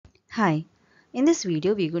Hi, in this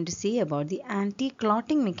video we are going to see about the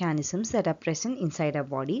anti-clotting mechanisms that are present inside our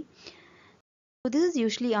body. So this is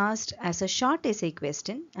usually asked as a short essay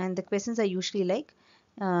question, and the questions are usually like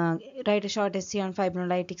write a short essay on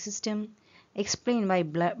fibrinolytic system, explain why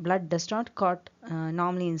blood does not clot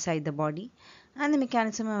normally inside the body, and the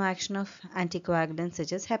mechanism of action of anticoagulants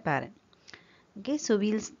such as heparin. Okay, so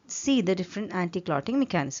we'll see the different anti-clotting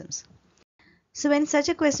mechanisms. So when such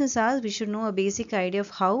a question is asked, we should know a basic idea of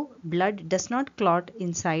how blood does not clot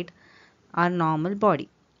inside our normal body.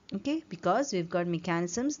 Okay, because we've got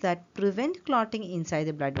mechanisms that prevent clotting inside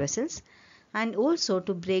the blood vessels and also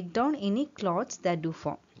to break down any clots that do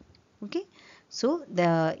form. Okay, so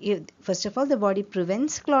first of all, the body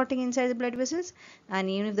prevents clotting inside the blood vessels, and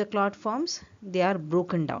even if the clot forms, they are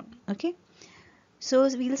broken down. Okay, so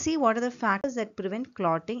we'll see what are the factors that prevent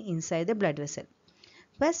clotting inside the blood vessel.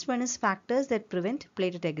 First one is factors that prevent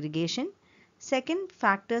platelet aggregation. Second,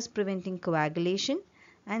 factors preventing coagulation.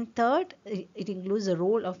 And third, it includes the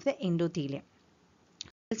role of the endothelium.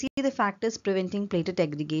 We'll see the factors preventing platelet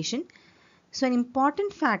aggregation. So an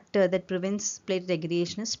important factor that prevents platelet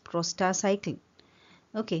aggregation is prostacyclin.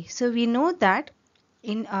 Okay, so we know that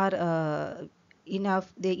in our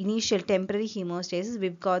the initial temporary hemostasis,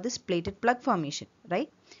 we've got this platelet plug formation,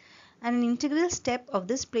 right? And an integral step of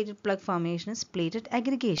this platelet plug formation is platelet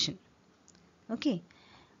aggregation. Okay,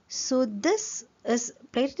 so this is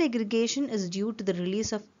platelet aggregation is due to the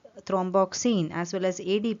release of thromboxane as well as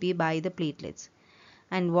ADP by the platelets.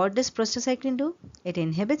 And what does prostacyclin do? It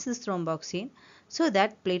inhibits this thromboxane so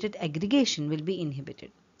that platelet aggregation will be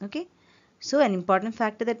inhibited. Okay, so an important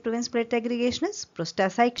factor that prevents platelet aggregation is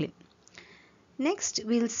prostacyclin. Next,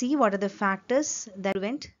 we'll see what are the factors that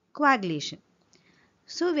prevent coagulation.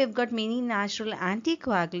 So we've got many natural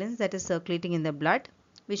anticoagulants that is circulating in the blood,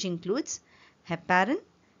 which includes heparin,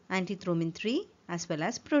 antithrombin 3 as well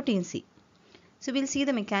as protein C. So we'll see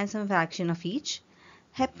the mechanism of action of each.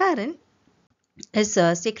 Heparin is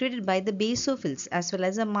secreted by the basophils as well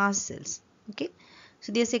as the mast cells. Okay,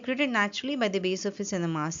 so they are secreted naturally by the basophils and the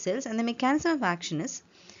mast cells, and the mechanism of action is,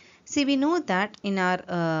 see, we know that in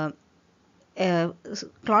our uh,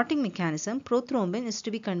 clotting mechanism, prothrombin is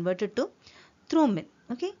to be converted to thrombin.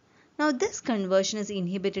 Okay, now this conversion is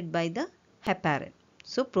inhibited by the heparin.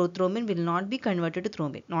 So prothrombin will not be converted to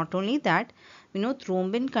thrombin. Not only that, we know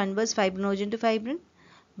thrombin converts fibrinogen to fibrin.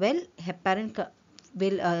 Well, heparin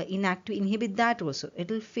will inhibit that also.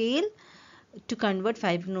 It will fail to convert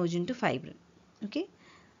fibrinogen to fibrin. Okay,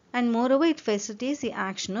 and moreover, it facilitates the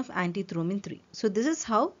action of antithrombin 3. So this is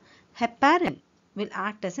how heparin will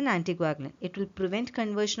act as an anticoagulant. It will prevent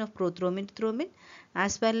conversion of prothrombin to thrombin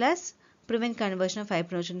as well as prevent conversion of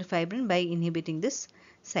fibrinogen to fibrin by inhibiting this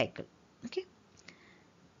cycle. Okay.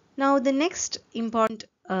 Now the next important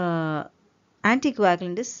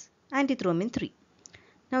anticoagulant is antithrombin 3.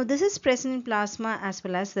 Now this is present in plasma as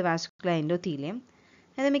well as the vascular endothelium,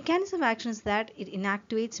 and the mechanism of action is that it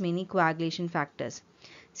inactivates many coagulation factors.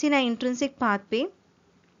 See, in our intrinsic pathway,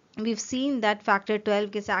 we've seen that factor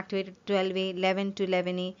 12 gets activated to 12A, 11 to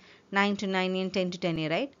 11A, 9 to 9A, and 10 to 10A,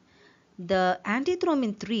 right? The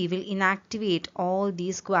antithrombin 3 will inactivate all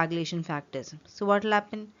these coagulation factors. So what will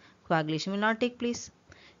happen? Coagulation will not take place.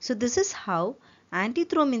 So this is how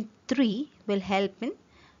antithrombin 3 will help in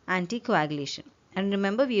anticoagulation. And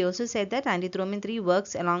remember, we also said that antithrombin 3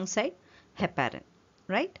 works alongside heparin,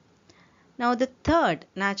 right? Now the third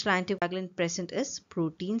natural anticoagulant present is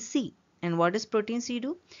protein C. And what does protein C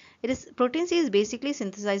do? Protein C is basically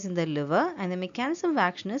synthesized in the liver, and the mechanism of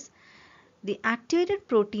action is the activated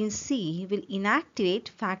protein C will inactivate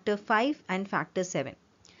factor 5 and factor 7.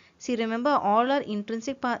 See, remember, all our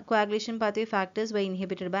intrinsic coagulation pathway factors were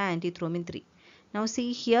inhibited by antithrombin 3. Now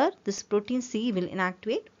see here, this protein C will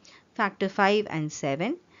inactivate factor 5 and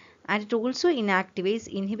 7, and it also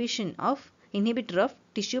inactivates inhibitor of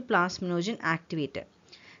tissue plasminogen activator.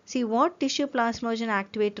 See, what tissue plasminogen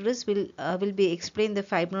activator is will be explained in the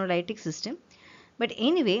fibrinolytic system. But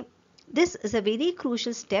anyway, this is a very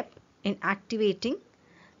crucial step in activating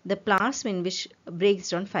the plasmin which breaks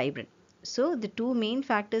down fibrin. So the two main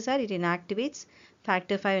factors are it inactivates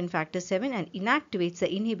factor 5 and factor 7 and inactivates the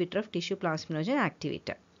inhibitor of tissue plasminogen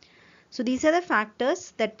activator. So these are the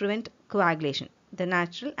factors that prevent coagulation, the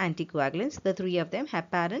natural anticoagulants, the three of them: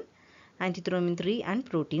 heparin, antithrombin 3 and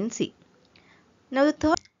protein C. Now the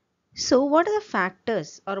third, so what are the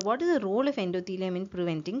factors or what is the role of endothelium in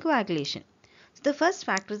preventing coagulation? So the first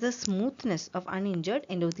factor is the smoothness of uninjured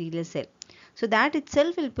endothelial cell. So that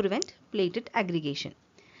itself will prevent platelet aggregation.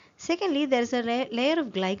 Secondly, there is a layer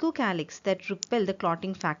of glycocalyx that repel the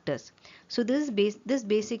clotting factors. So this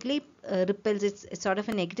basically repels, it's sort of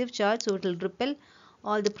a negative charge, so it will repel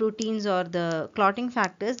all the proteins or the clotting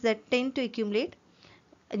factors that tend to accumulate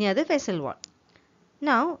near the vessel wall.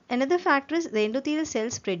 Now, another factor is the endothelial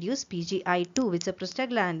cells produce PGI2, which is a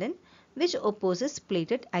prostaglandin which opposes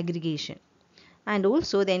platelet aggregation. And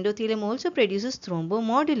also, the endothelium also produces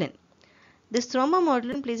thrombomodulin. This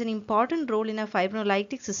thrombomodulin plays an important role in our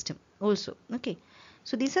fibrinolytic system also. Okay.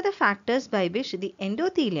 So, these are the factors by which the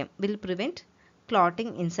endothelium will prevent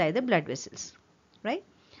clotting inside the blood vessels. Right.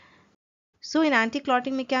 So, in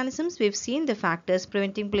anti-clotting mechanisms, we've seen the factors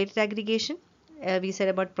preventing platelet aggregation. We said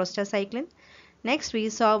about prostacyclin. Next, we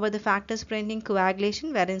saw about the factors preventing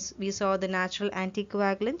coagulation, wherein we saw the natural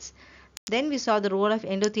anticoagulants. Then we saw the role of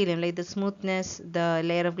endothelium, like the smoothness, the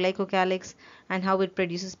layer of glycocalyx, and how it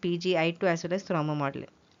produces PGI2 as well as thrombomodulin.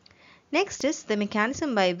 Next is the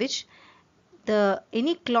mechanism by which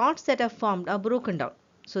any clots that are formed are broken down.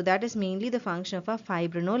 So that is mainly the function of a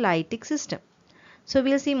fibrinolytic system. So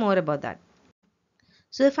we'll see more about that.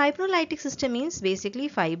 So the fibrinolytic system means basically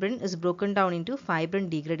fibrin is broken down into fibrin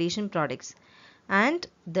degradation products. And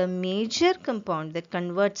the major compound that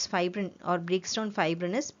converts fibrin or breaks down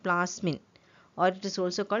fibrin is plasmin, or it is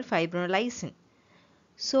also called fibrinolysin.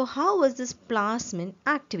 So how was this plasmin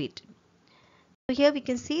activated? So here we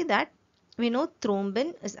can see that we know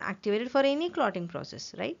thrombin is activated for any clotting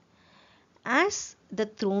process, right? As the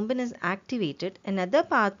thrombin is activated, another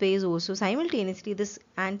pathway is also simultaneously, this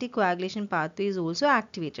anticoagulation pathway is also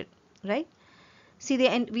activated, right? See,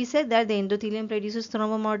 we said that the endothelium produces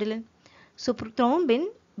thrombomodulin. So thrombin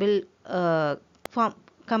will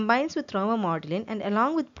combines with thrombomodulin and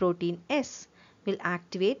along with protein S will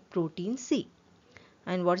activate protein C.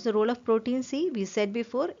 And what's the role of protein C? We said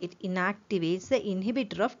before, it inactivates the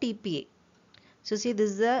inhibitor of TPA. So see,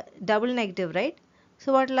 this is a double negative, right?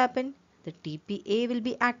 So what will happen? The TPA will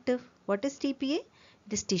be active. What is TPA?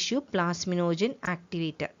 It is tissue plasminogen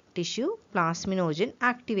activator. Tissue plasminogen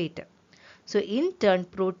activator. So in turn,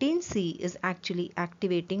 protein C is actually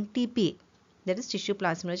activating TPA. That is tissue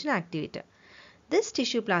plasminogen activator. This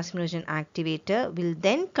tissue plasminogen activator will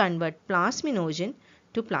then convert plasminogen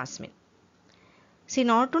to plasmin. See,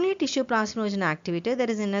 not only tissue plasminogen activator, there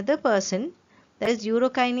is another person, that is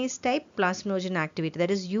urokinase type plasminogen activator,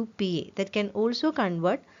 that is UPA, that can also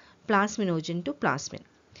convert plasminogen to plasmin.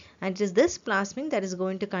 And it is this plasmin that is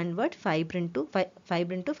going to convert fibrin to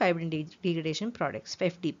fibrin degradation products,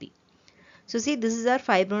 FDP. So see, this is our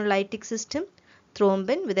fibrinolytic system.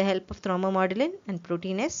 Thrombin with the help of thrombomodulin and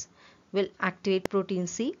protein S will activate protein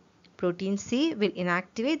C. Protein C will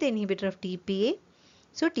inactivate the inhibitor of TPA.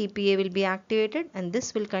 So TPA will be activated and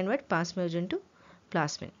this will convert plasminogen to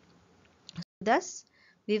plasmin. Thus,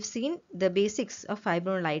 we've seen the basics of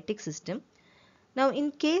fibrinolytic system. Now,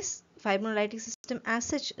 in case fibrinolytic system as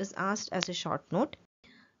such is asked as a short note,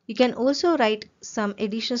 you can also write some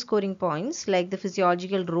additional scoring points like the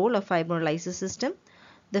physiological role of fibrinolysis system,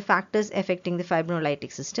 the factors affecting the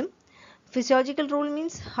fibrinolytic system. Physiological role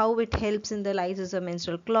means how it helps in the lysis of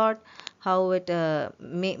menstrual clot, how it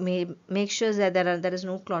makes sure that there is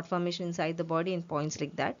no clot formation inside the body and points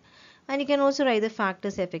like that. And you can also write the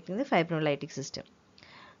factors affecting the fibrinolytic system.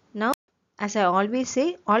 Now, as I always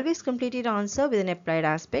say, always complete your answer with an applied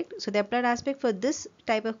aspect. So the applied aspect for this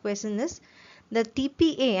type of question is the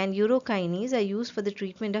TPA and urokinase are used for the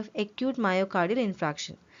treatment of acute myocardial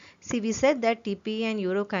infarction. See, we said that TPA and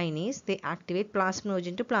urokinase, they activate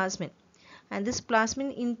plasminogen to plasmin. And this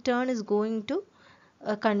plasmin in turn is going to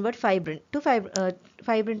convert fibrin to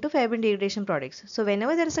fibrin degradation products. So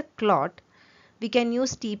whenever there is a clot, we can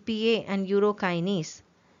use TPA and urokinase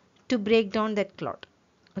to break down that clot.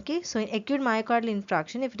 Okay, so in acute myocardial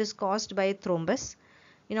infarction, if it is caused by a thrombus,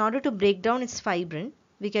 in order to break down its fibrin,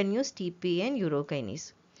 we can use TPA and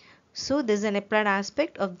urokinase. So this is an applied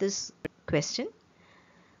aspect of this question.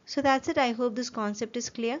 So that's it. I hope this concept is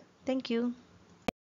clear. Thank you.